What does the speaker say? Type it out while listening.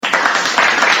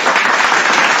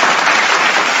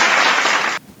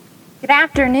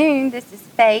afternoon. This is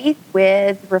Faith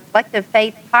with Reflective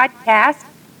Faith Podcast.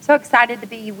 So excited to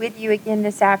be with you again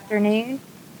this afternoon.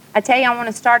 I tell you, I want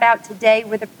to start out today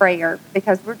with a prayer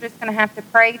because we're just going to have to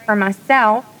pray for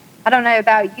myself. I don't know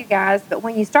about you guys, but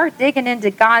when you start digging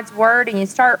into God's Word and you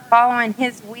start following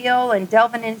His will and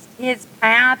delving into His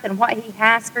path and what He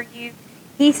has for you,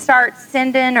 He starts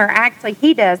sending, or actually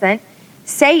He doesn't,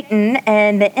 Satan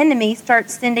and the enemy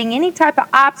starts sending any type of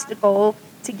obstacle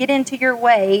to get into your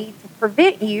way to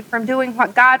prevent you from doing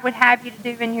what God would have you to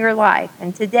do in your life.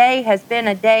 And today has been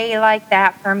a day like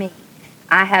that for me.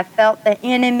 I have felt the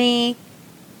enemy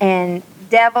and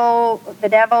the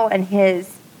devil and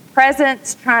his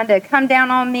presence trying to come down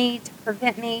on me to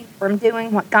prevent me from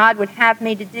doing what God would have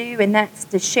me to do, and that's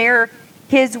to share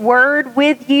His Word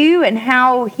with you and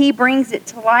how He brings it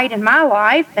to light in my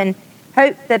life, and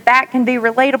hope that that can be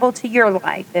relatable to your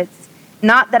life. It's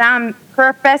not that I'm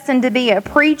professing to be a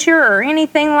preacher or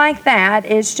anything like that.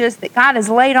 It's just that God has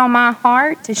laid on my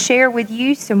heart to share with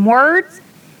you some words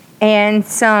and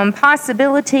some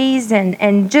possibilities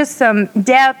and just some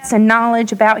depths and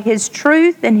knowledge about His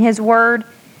truth and His Word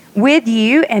with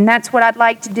you, and that's what I'd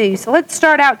like to do. So let's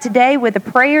start out today with a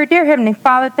prayer. Dear Heavenly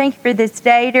Father, thank you for this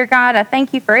day. Dear God, I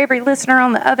thank you for every listener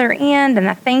on the other end, and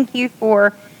I thank you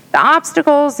for the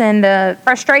obstacles and the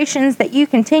frustrations that you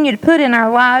continue to put in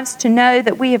our lives, to know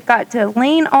that we have got to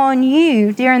lean on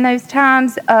you during those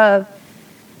times of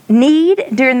need,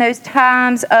 during those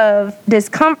times of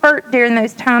discomfort, during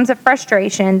those times of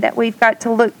frustration, that we've got to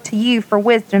look to you for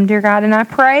wisdom, dear God. And I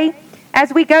pray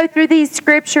as we go through these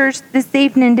scriptures this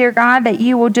evening, dear God, that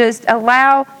you will just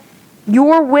allow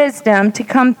your wisdom to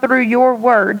come through your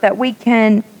word, that we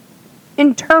can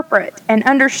interpret and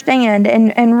understand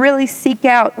and really seek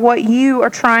out what you are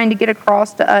trying to get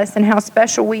across to us, and how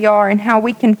special we are, and how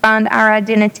we can find our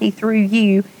identity through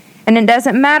you. And it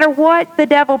doesn't matter what the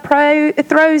devil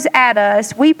throws at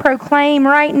us, we proclaim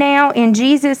right now in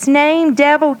Jesus' name,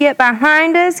 devil, get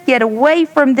behind us, get away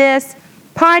from this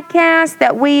podcast,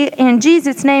 that we in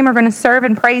Jesus' name are going to serve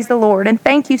and praise the Lord. And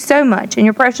thank you so much in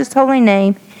your precious holy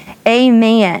name.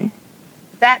 Amen.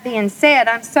 That being said,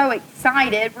 I'm so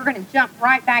excited. We're going to jump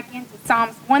right back into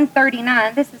Psalms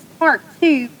 139. This is part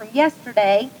 2 from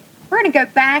yesterday. We're going to go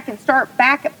back and start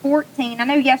back at 14. I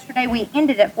know yesterday we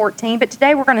ended at 14, but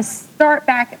today we're going to start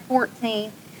back at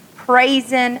 14,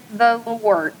 praising the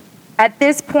Lord. At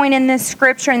this point in this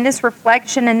scripture, in this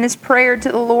reflection, in this prayer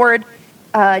to the Lord,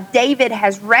 David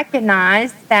has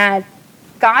recognized that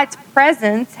God's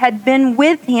presence had been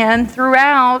with him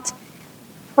throughout,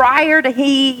 prior to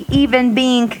he even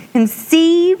being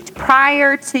conceived,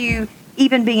 prior to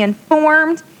even being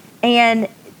formed. And,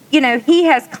 he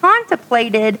has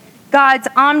contemplated God's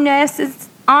omniscience,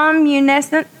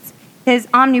 His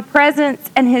omnipresence,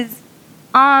 and His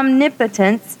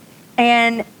omnipotence.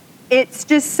 And it's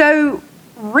just so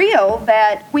real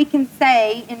that we can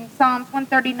say in Psalms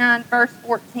 139, verse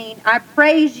 14, I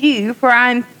praise you, for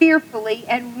I am fearfully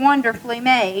and wonderfully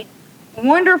made.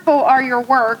 Wonderful are your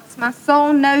works, my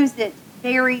soul knows it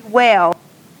very well.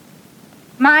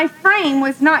 My frame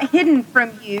was not hidden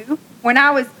from you when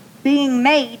I was being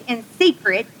made in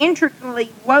secret,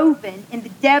 intricately woven in the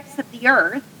depths of the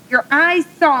earth. Your eyes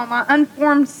saw my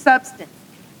unformed substance.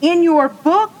 In your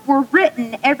book were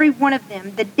written, every one of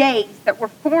them, the days that were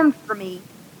formed for me,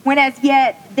 when as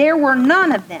yet there were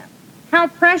none of them. How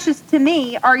precious to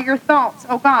me are your thoughts,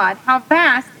 O God! How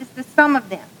vast is the sum of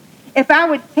them! If I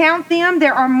would count them,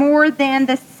 there are more than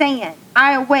the sand.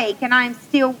 I awake, and I am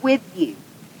still with you.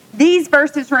 These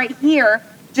verses right here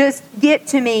just get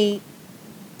to me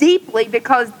deeply,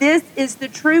 because this is the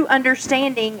true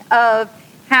understanding of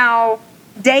how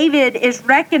David is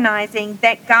recognizing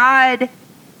that God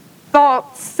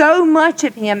thought so much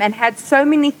of him and had so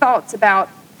many thoughts about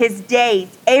his days,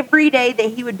 every day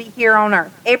that he would be here on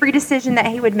earth, every decision that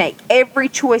he would make, every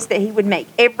choice that he would make,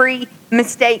 every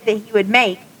mistake that he would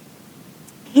make.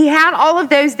 He had all of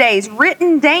those days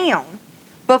written down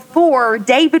before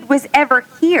David was ever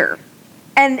here.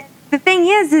 And the thing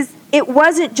is it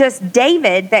wasn't just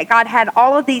David that God had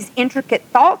all of these intricate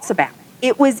thoughts about.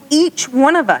 It was each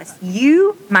one of us,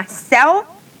 you, myself.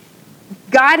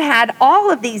 God had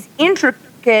all of these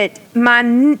intricate,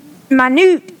 minute,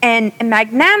 and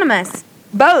magnanimous,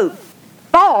 both,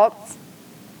 thoughts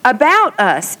about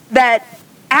us that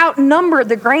outnumber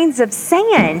the grains of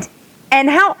sand. And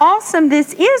how awesome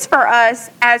this is for us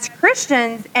as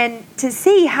Christians, and to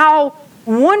see how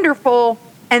wonderful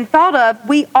and thought of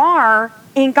we are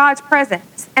in God's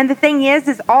presence. And the thing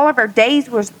is all of our days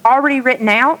was already written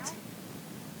out.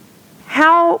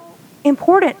 How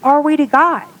important are we to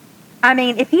God? I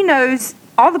mean, if He knows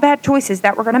all the bad choices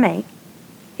that we're going to make,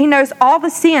 He knows all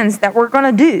the sins that we're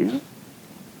going to do,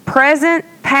 present,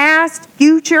 past,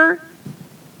 future,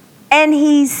 and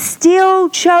He still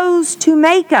chose to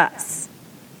make us.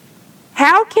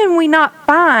 How can we not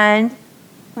find,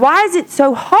 why is it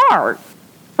so hard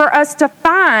for us to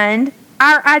find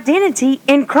our identity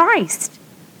in Christ?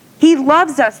 He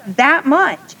loves us that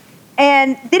much.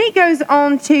 And then he goes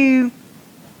on to,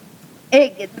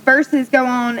 the verses go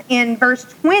on in verse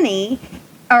 20,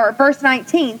 or verse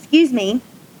 19, excuse me.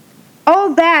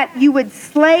 Oh, that you would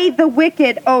slay the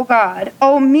wicked, O God.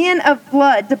 O men of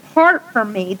blood, depart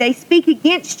from me. They speak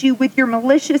against you with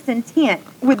malicious intent.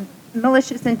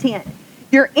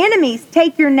 Your enemies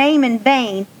take your name in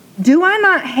vain. Do I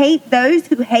not hate those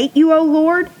who hate you, O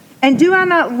Lord? And do I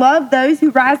not love those who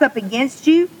rise up against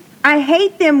you? I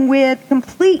hate them with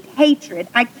complete hatred.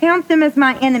 I count them as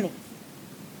my enemies.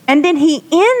 And then he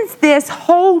ends this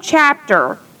whole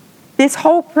chapter, this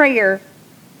whole prayer,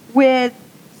 with,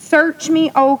 search me,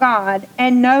 O God,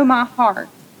 and know my heart.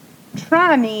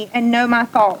 Try me and know my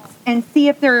thoughts, and see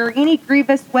if there are any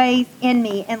grievous ways in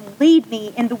me, and lead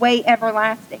me in the way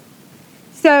everlasting.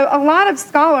 So a lot of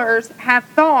scholars have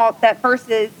thought that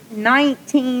verses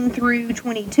 19 through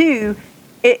 22,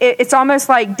 it's almost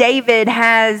like David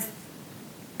has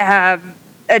a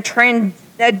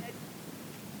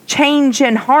change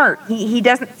in heart. He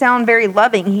doesn't sound very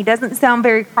loving. He doesn't sound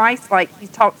very Christ-like. He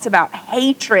talks about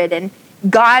hatred and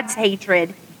God's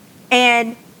hatred.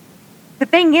 And the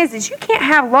thing is you can't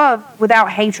have love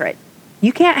without hatred.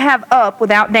 You can't have up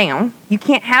without down. You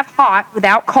can't have hot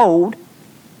without cold.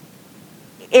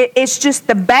 It's just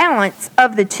the balance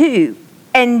of the two.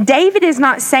 And David is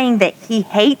not saying that he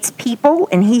hates people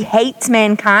and he hates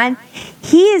mankind.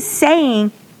 He is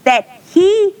saying that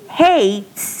he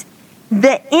hates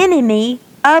the enemy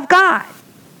of God.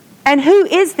 And who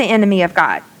is the enemy of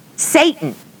God?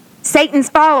 Satan. Satan's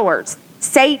followers.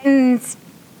 Satan's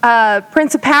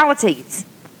principalities.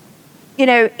 You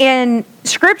know, in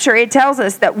Scripture, it tells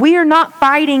us that we are not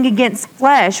fighting against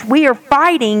flesh. We are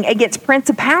fighting against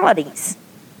principalities.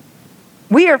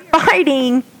 We are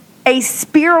fighting a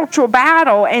spiritual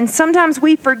battle, and sometimes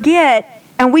we forget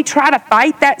and we try to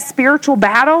fight that spiritual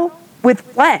battle with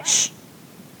flesh.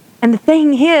 And the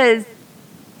thing is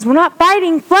we're not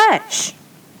fighting flesh.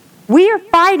 We are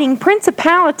fighting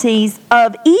principalities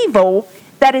of evil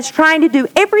that is trying to do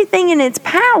everything in its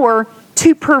power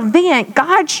to prevent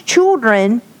God's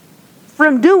children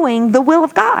from doing the will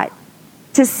of God,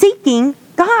 to seeking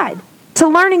God, to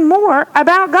learning more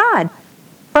about God,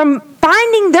 from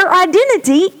finding their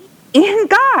identity in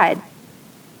God.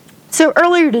 So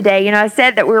earlier today, I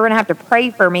said that we were going to have to pray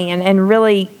for me, and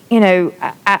really,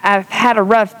 I've had a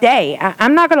rough day.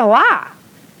 I'm not going to lie.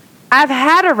 I've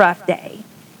had a rough day.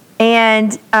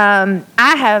 And I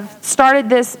have started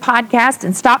this podcast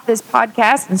and stopped this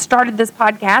podcast and started this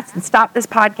podcast and stopped this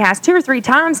podcast 2 or 3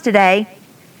 times today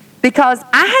because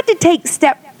I had to take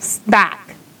steps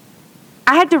back.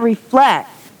 I had to reflect.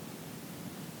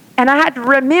 And I had to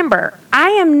remember, I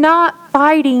am not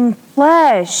fighting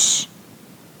flesh.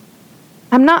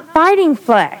 I'm not fighting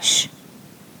flesh.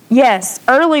 Yes,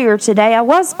 earlier today I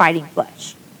was fighting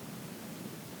flesh.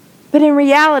 But in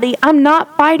reality, I'm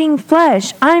not fighting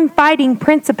flesh. I'm fighting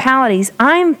principalities.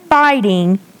 I'm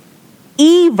fighting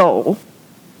evil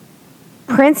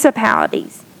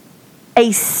principalities.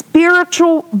 A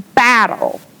spiritual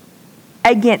battle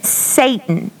against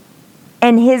Satan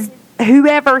and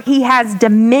whoever he has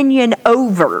dominion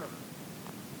over.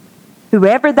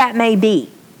 Whoever that may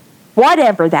be.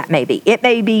 Whatever that may be. It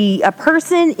may be a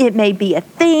person, it may be a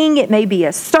thing, it may be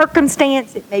a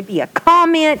circumstance, it may be a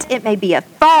comment, it may be a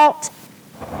thought.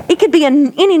 It could be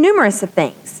any numerous of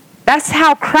things. That's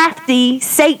how crafty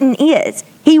Satan is.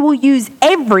 He will use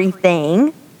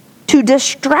everything to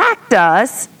distract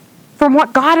us from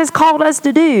what God has called us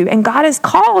to do. And God has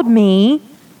called me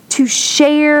to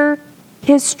share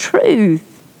His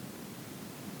truth.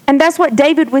 And that's what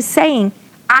David was saying.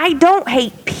 I don't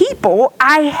hate people.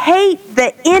 I hate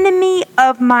the enemy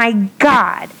of my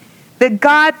God. The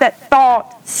God that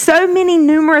thought so many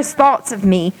numerous thoughts of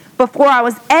me before I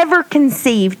was ever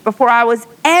conceived, before I was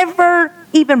ever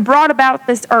even brought about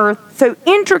this earth, so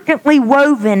intricately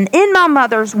woven in my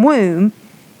mother's womb,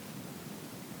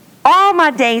 all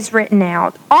my days written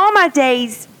out, all my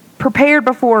days prepared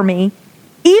before me,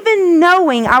 even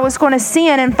knowing I was going to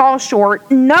sin and fall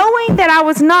short, knowing that I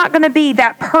was not going to be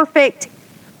that perfect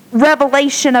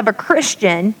revelation of a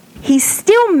Christian, He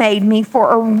still made me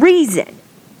for a reason,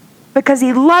 because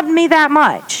He loved me that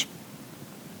much.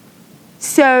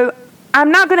 So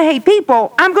I'm not going to hate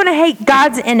people. I'm going to hate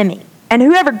God's enemy. And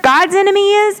whoever God's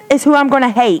enemy is who I'm going to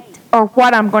hate, or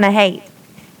what I'm going to hate.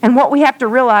 And what we have to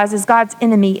realize is God's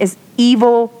enemy is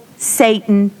evil,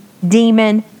 Satan,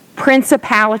 demon,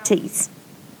 principalities.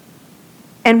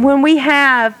 And when we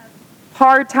have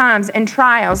hard times and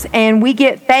trials and we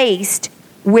get faced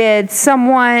with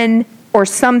someone or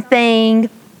something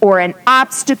or an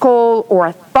obstacle or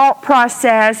a thought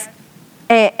process,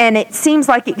 and it seems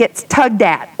like it gets tugged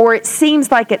at, or it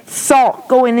seems like it's salt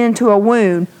going into a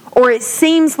wound, or it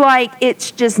seems like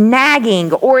it's just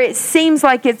nagging, or it seems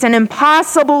like it's an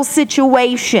impossible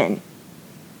situation,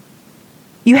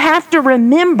 you have to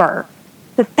remember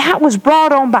that that was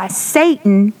brought on by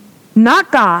Satan,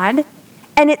 not God,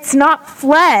 and it's not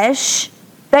flesh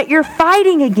that you're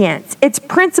fighting against. It's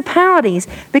principalities,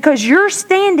 because you're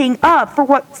standing up for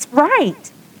what's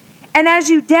right. And as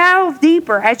you delve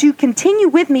deeper, as you continue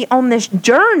with me on this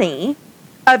journey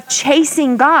of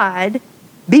chasing God,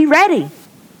 be ready.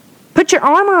 Put your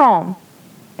armor on.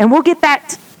 And we'll get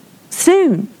that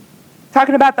soon.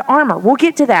 Talking about the armor. We'll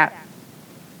get to that.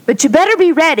 But you better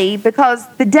be ready, because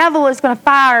the devil is going to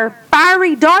fire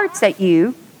fiery darts at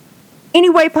you any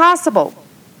way possible.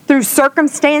 Through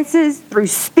circumstances, through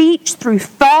speech, through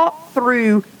thought,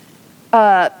 through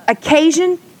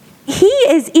occasion. He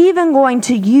is even going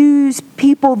to use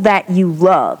people that you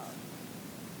love.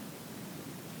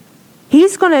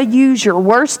 He's going to use your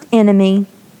worst enemy,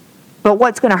 but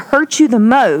what's going to hurt you the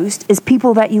most is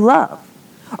people that you love,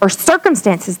 or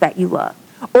circumstances that you love,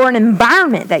 or an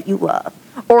environment that you love,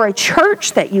 or a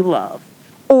church that you love,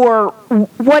 or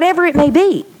whatever it may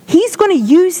be. He's going to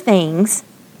use things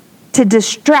to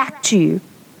distract you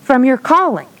from your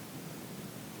calling.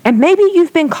 And maybe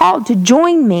you've been called to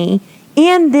join me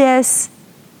in this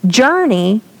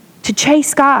journey to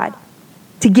chase God,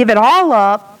 to give it all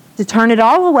up, to turn it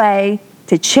all away,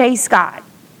 to chase God.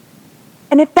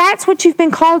 And if that's what you've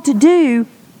been called to do,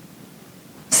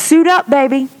 suit up,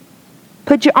 baby.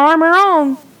 Put your armor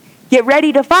on. Get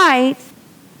ready to fight,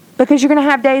 because you're going to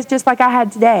have days just like I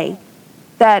had today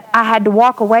that I had to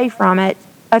walk away from it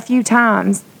a few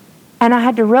times, and I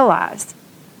had to realize.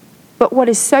 But what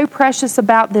is so precious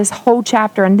about this whole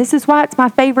chapter, and this is why it's my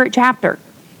favorite chapter,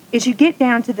 is you get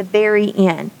down to the very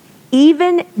end.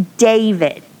 Even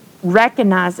David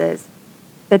recognizes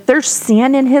that there's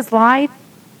sin in his life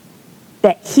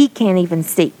that he can't even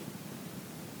see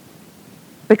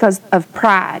because of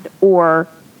pride or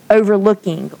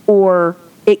overlooking or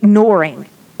ignoring,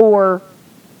 or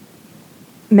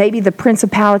maybe the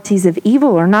principalities of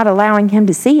evil are not allowing him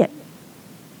to see it.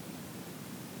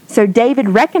 So David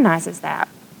recognizes that,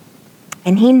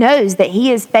 and he knows that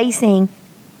he is facing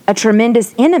a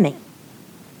tremendous enemy.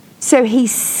 So he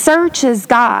searches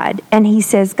God, and he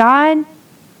says, God,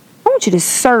 I want you to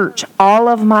search all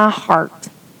of my heart.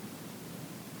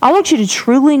 I want you to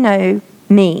truly know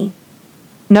me,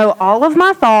 know all of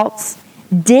my thoughts,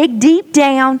 dig deep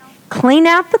down, clean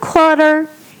out the clutter,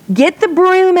 get the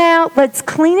broom out, let's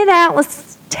clean it out,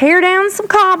 let's tear down some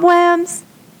cobwebs.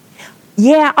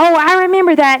 Yeah, I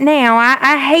remember that now.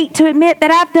 I hate to admit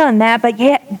that I've done that, but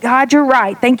yeah, God, you're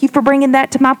right. Thank you for bringing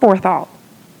that to my forethought.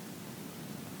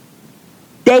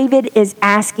 David is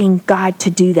asking God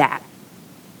to do that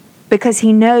because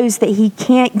he knows that he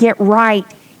can't get right.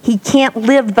 He can't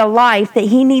live the life that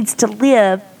he needs to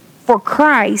live for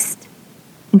Christ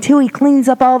until he cleans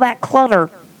up all that clutter,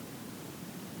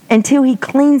 until he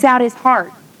cleans out his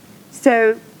heart.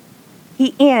 So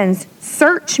he ends,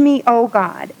 search me, O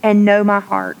God, and know my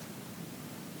heart.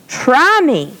 Try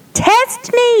me,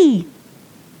 test me.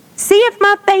 See if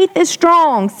my faith is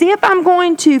strong. See if I'm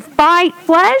going to fight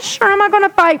flesh or am I going to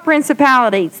fight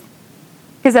principalities?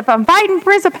 Because if I'm fighting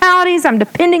principalities, I'm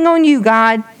depending on you,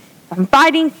 God. If I'm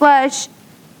fighting flesh,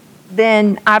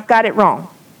 then I've got it wrong.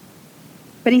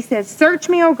 But he says, search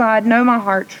me, O God, know my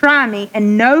heart. Try me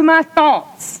and know my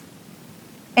thoughts.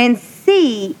 And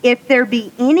see if there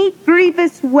be any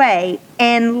grievous way,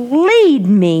 and lead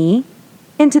me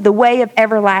into the way of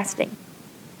everlasting.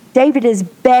 David is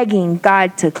begging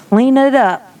God to clean it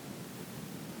up,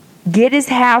 get his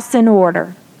house in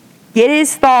order, get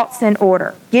his thoughts in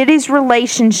order, get his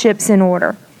relationships in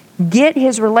order, get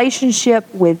his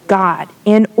relationship with God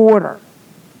in order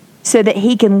so that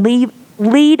he can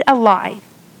lead a life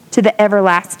to the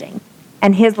everlasting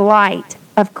and his light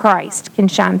of Christ can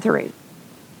shine through.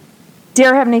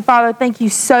 Dear Heavenly Father, thank you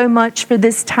so much for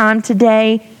this time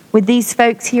today with these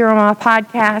folks here on my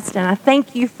podcast. And I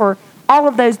thank you for all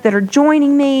of those that are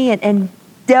joining me and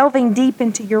delving deep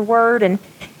into your word and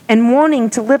wanting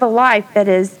to live a life that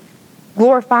is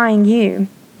glorifying you.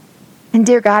 And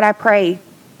dear God, I pray,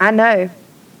 I know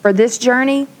for this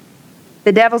journey,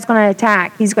 the devil's going to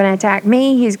attack. He's going to attack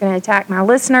me. He's going to attack my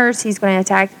listeners. He's going to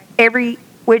attack every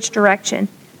which direction.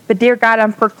 But dear God,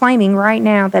 I'm proclaiming right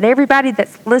now that everybody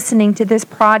that's listening to this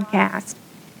podcast,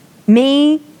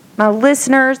 me, my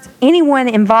listeners, anyone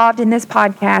involved in this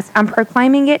podcast, I'm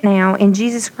proclaiming it now in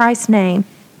Jesus Christ's name,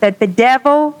 that the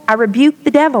devil, I rebuke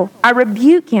the devil. I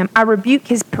rebuke him. I rebuke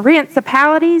his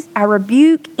principalities. I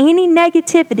rebuke any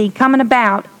negativity coming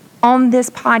about on this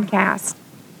podcast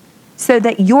so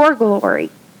that your glory,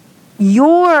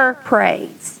 your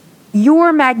praise,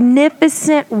 your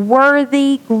magnificent,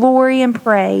 worthy glory and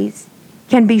praise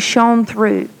can be shown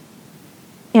through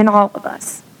in all of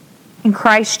us. In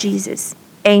Christ Jesus,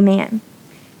 amen.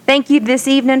 Thank you this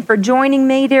evening for joining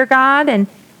me, dear God,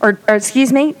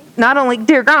 not only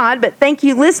dear God, but thank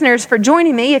you, listeners, for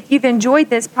joining me. If you've enjoyed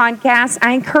this podcast,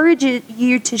 I encourage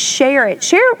you to share it.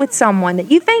 Share it with someone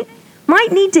that you think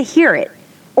might need to hear it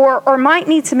or might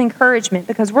need some encouragement,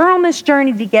 because we're on this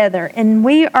journey together, and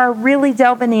we are really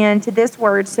delving into this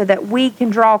word so that we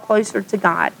can draw closer to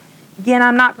God. Again,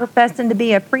 I'm not professing to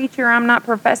be a preacher. I'm not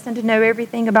professing to know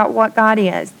everything about what God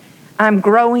is. I'm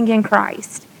growing in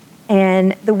Christ.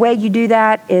 And the way you do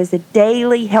that is a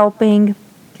daily helping,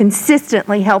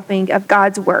 consistently helping of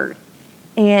God's word.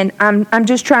 And I'm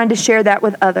just trying to share that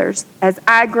with others. As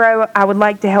I grow, I would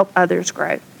like to help others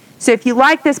grow. So if you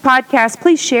like this podcast,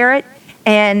 please share it.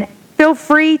 And feel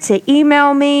free to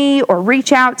email me or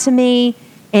reach out to me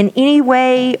in any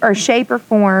way or shape or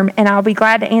form, and I'll be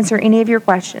glad to answer any of your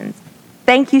questions.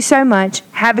 Thank you so much.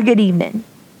 Have a good evening.